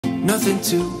Nothing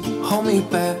to hold me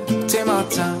back. Take my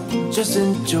time, just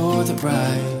enjoy the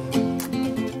ride.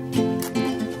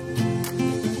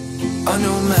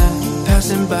 Unknown man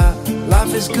passing by.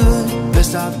 Life is good,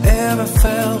 best I've ever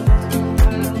felt.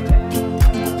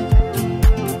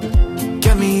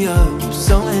 Get me up,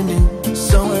 somewhere new,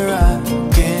 somewhere I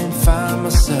can't find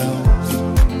myself.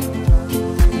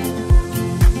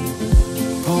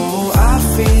 Oh, I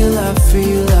feel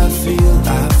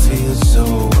so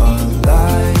alive.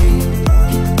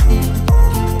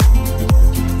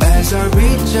 As I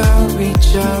reach out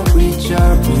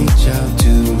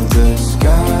to the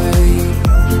sky,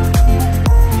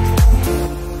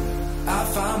 I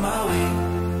found my way.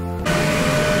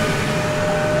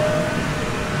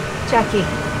 Jackie,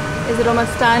 is it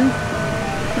almost done?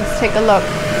 Let's take a look.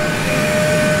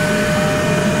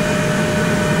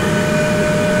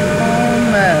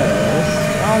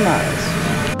 Almost.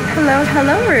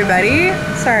 Hello everybody.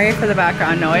 Sorry for the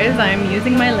background noise. I'm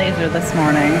using my laser this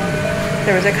morning.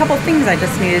 There was a couple things I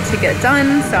just needed to get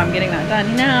done, so I'm getting that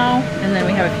done now. And then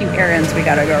we have a few errands we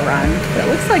gotta go run. But it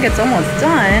looks like it's almost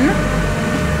done.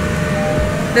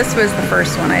 This was the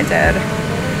first one I did.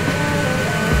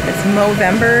 It's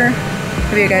Movember.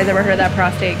 Have you guys ever heard of that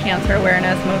prostate cancer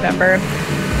awareness, Movember?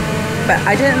 But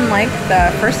I didn't like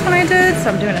the first one I did, so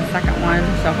I'm doing a second one.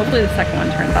 So hopefully the second one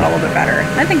turns out a little bit better.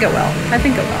 I think it will. I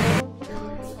think it will.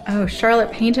 Oh,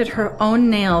 Charlotte painted her own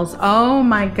nails. Oh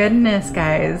my goodness,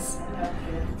 guys.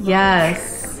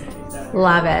 Yes.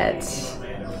 Love it.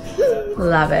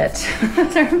 Love it.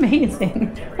 They're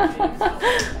amazing.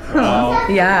 Wow.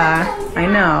 Yeah, I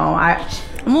know.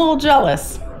 I'm a little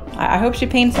jealous. I hope she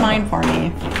paints mine for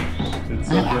me.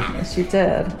 Yes, she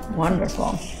did.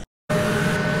 Wonderful.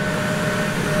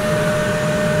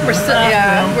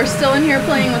 We're still in here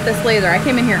playing with this laser. I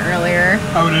came in here earlier.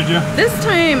 Oh, did you? This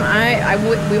time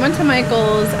we went to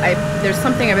Michael's. There's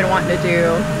something I've been wanting to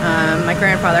do. My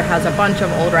grandfather has a bunch of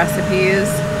old recipes,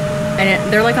 and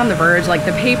they're like on the verge. Like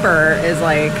the paper is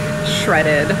like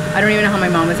shredded. I don't even know how my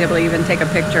mom was able to even take a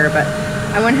picture, but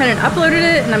I went ahead and uploaded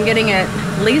it, and I'm getting it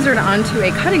lasered onto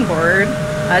a cutting board.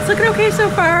 It's looking okay so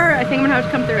far. I think I'm gonna have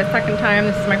to come through a second time.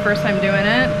 This is my first time doing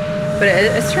it. But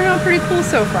it's turned out pretty cool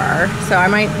so far. So I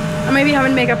might be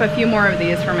having to make up a few more of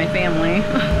these for my family.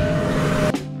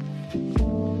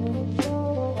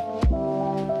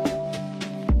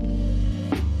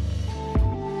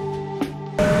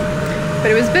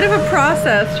 But it was a bit of a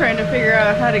process trying to figure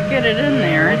out how to get it in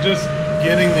there. We're just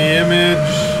getting the image.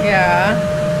 Yeah.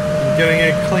 Getting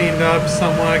it cleaned up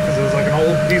somewhat because it was like an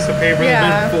old piece of paper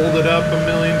that's been folded up a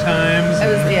million times. It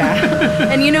was,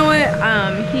 yeah. And you know what?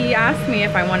 He asked me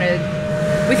if I wanted.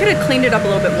 We could have cleaned it up a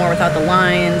little bit more without the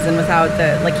lines and without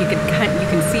the you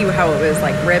can see how it was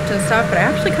like ripped and stuff. But I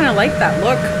actually kind of like that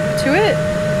look to it.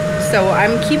 So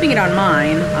I'm keeping it on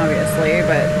mine, obviously.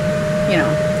 But you know,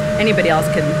 anybody else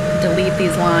could delete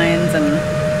these lines and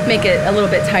make it a little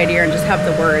bit tidier and just have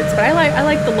the words. But I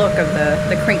like the look of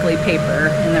the crinkly paper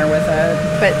in there with it.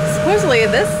 But supposedly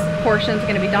this portion is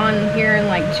going to be done here in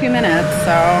like 2 minutes,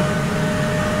 so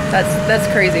that's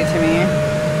crazy to me.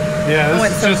 Yeah,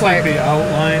 this is just like the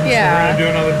outline. Yeah. So we're gonna do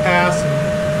another pass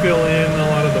and fill in a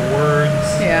lot of the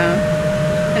words.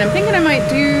 Yeah. And I'm thinking I might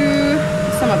do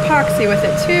some epoxy with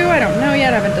it too. I don't know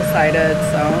yet. I haven't decided,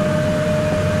 so.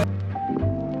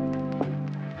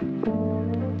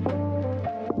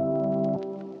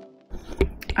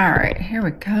 All right, here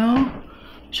we go.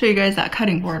 Show you guys that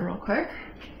cutting board real quick.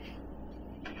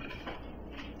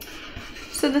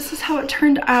 So this is how it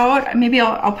turned out. Maybe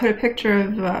I'll put a picture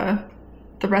of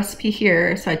the recipe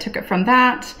here. So I took it from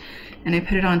that and I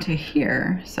put it onto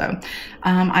here. So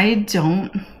I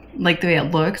don't like the way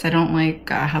it looks. I don't like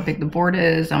how big the board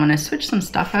is. I want to switch some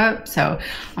stuff up, so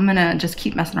I'm gonna just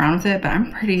keep messing around with it. But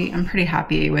I'm pretty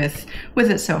happy with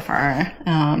it so far.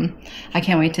 I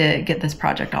can't wait to get this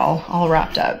project all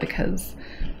wrapped up, because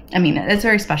I mean, it's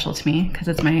very special to me because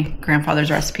it's my grandfather's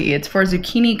recipe. It's for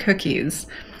zucchini cookies.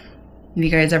 Have you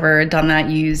guys ever done that?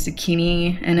 You use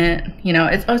zucchini in it? You know,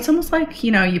 it's almost like,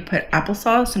 you know, you put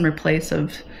applesauce in place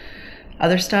of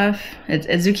other stuff.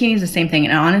 Zucchini is the same thing.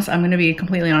 And I'm going to be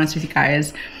completely honest with you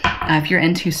guys. If you're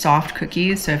into soft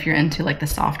cookies, so if you're into like the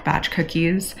soft batch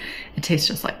cookies, it tastes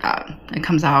just like that. It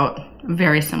comes out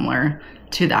very similar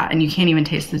to that, and you can't even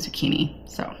taste the zucchini.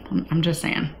 So I'm just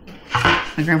saying,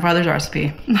 my grandfather's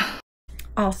recipe.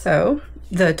 Also,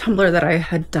 the tumbler that I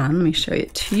had done, let me show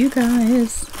it to you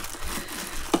guys.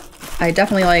 I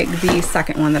definitely like the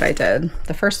second one that I did.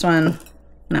 The first one,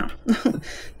 no.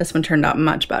 This one turned out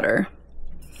much better.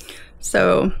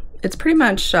 So it's pretty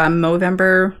much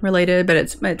Movember related, but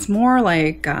it's more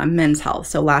like men's health.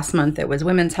 So last month it was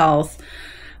women's health.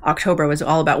 October was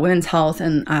all about women's health,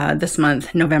 and this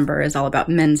month, November, is all about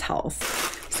men's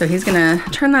health. So he's gonna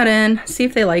turn that in, see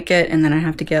if they like it, and then I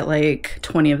have to get like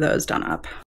 20 of those done up.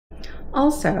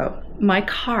 Also, my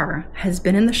car has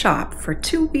been in the shop for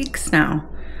 2 weeks now,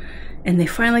 and they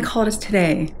finally called us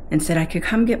today and said I could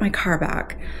come get my car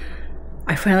back.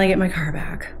 I finally get my car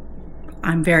back.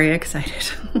 I'm very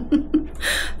excited.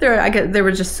 There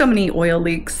were just so many oil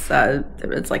leaks. There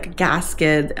was like a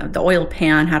gasket, the oil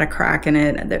pan had a crack in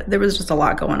it. There was just a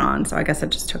lot going on, so I guess it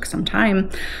just took some time.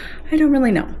 I don't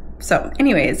really know. So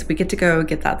anyways, we get to go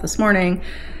get that this morning.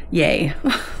 Yay.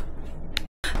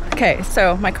 Okay,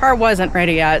 so my car wasn't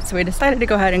ready yet, so we decided to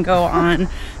go ahead and go on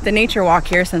the nature walk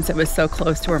here since it was so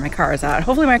close to where my car is at.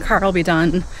 Hopefully my car will be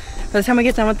done by the time we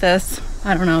get done with this.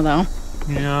 I don't know though.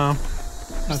 Yeah,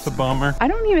 that's a bummer. I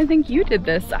don't even think you did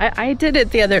this. I did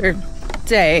it the other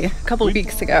day, a couple of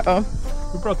weeks ago.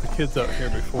 We brought the kids out here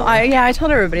before. Yeah, I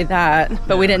told everybody that,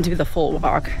 but we didn't do the full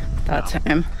walk that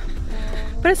time.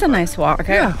 But it's a nice walk.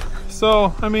 Yeah.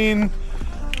 So, I mean,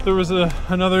 there was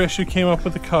another issue came up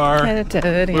with the car. It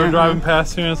did, We were driving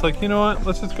past here and it's like, you know what?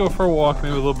 Let's just go for a walk.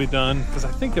 Maybe they'll be done. Because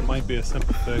I think it might be a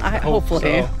simple fix. Hopefully,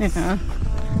 so. yeah.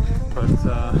 But,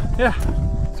 yeah.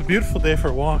 It's a beautiful day for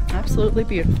a walk. Absolutely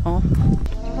beautiful.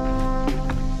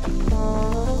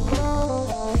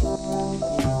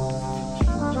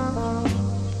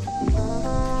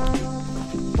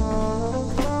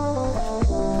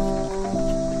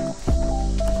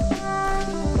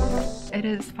 It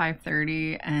is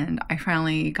 5:30 and I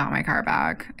finally got my car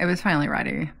back. It was finally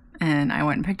ready and I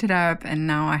went and picked it up and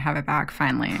now I have it back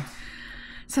finally.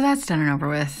 So that's done and over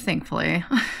with, thankfully.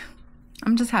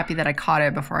 I'm just happy that I caught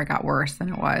it before it got worse than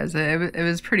it was. It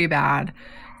was pretty bad,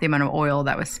 the amount of oil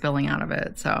that was spilling out of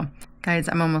it. So guys,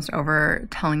 I'm almost over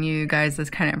telling you guys this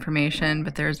kind of information,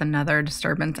 but there's another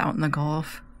disturbance out in the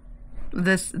Gulf.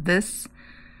 This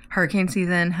hurricane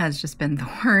season has just been the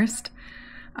worst.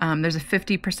 There's a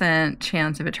 50%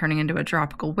 chance of it turning into a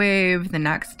tropical wave. The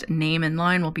next name in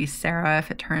line will be Sarah. If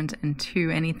it turns into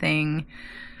anything,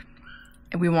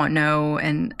 we won't know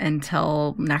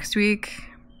until next week,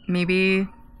 maybe.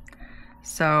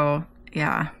 So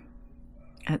yeah,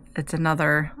 it's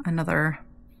another.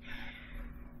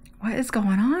 What is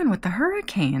going on with the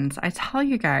hurricanes? I tell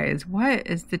you guys, what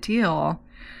is the deal?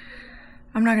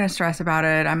 I'm not gonna stress about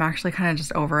it. I'm actually kind of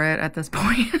just over it at this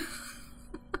point.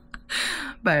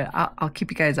 But I'll keep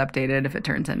you guys updated if it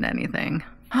turns into anything.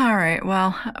 All right,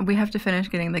 well, we have to finish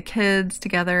getting the kids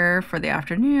together for the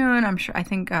afternoon. I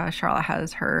think Charlotte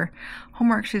has her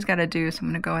homework she's got to do, so I'm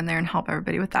gonna go in there and help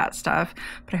everybody with that stuff.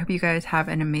 But I hope you guys have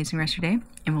an amazing rest of your day,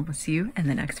 and we'll see you in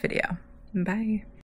the next video. Bye.